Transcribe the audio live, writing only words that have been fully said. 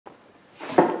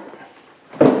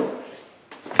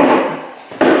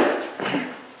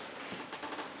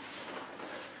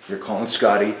You're calling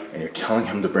Scotty and you're telling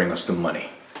him to bring us the money.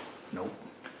 Nope.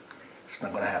 It's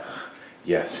not gonna happen.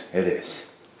 Yes, it is.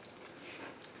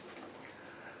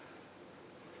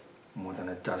 More than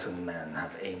a dozen men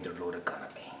have aimed their loaded gun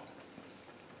at me.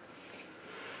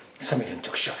 Some even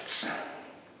took shots,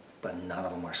 but none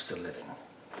of them are still living.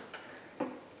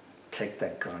 Take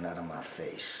that gun out of my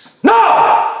face. No!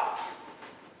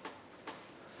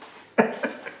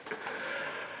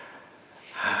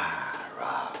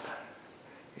 Rob,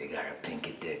 you got a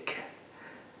pinky dick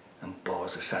and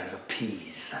balls the size of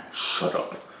peas. Shut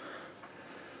up.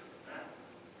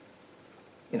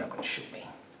 You're not gonna shoot me.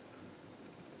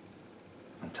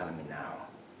 I'm telling you now,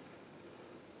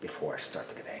 before I start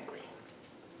to get angry.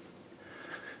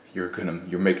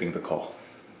 You're making the call.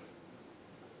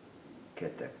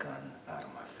 Get that gun out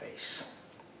of my face.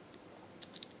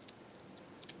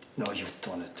 No, you've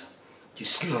done it. You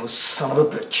little son of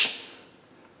a bitch.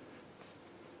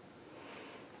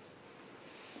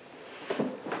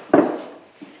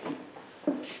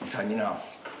 I'm telling you now.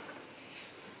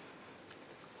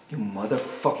 You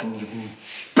motherfucking, you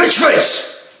bitch face!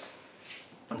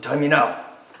 I'm telling you now.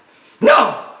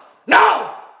 No!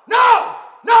 No! No!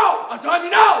 No! I'm telling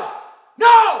you no!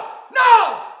 No!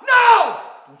 No! No!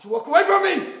 Don't you walk away from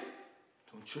me!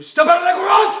 Don't you step out of that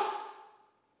garage!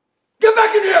 Get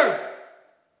back in here!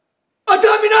 I'm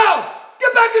telling you now!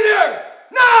 Get back in here!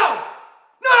 No!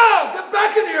 No! Get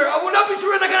back in here! I will not be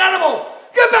surrendered like an animal!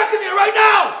 Get back in here right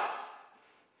now!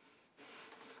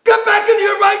 Get back in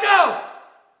here right now!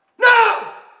 No!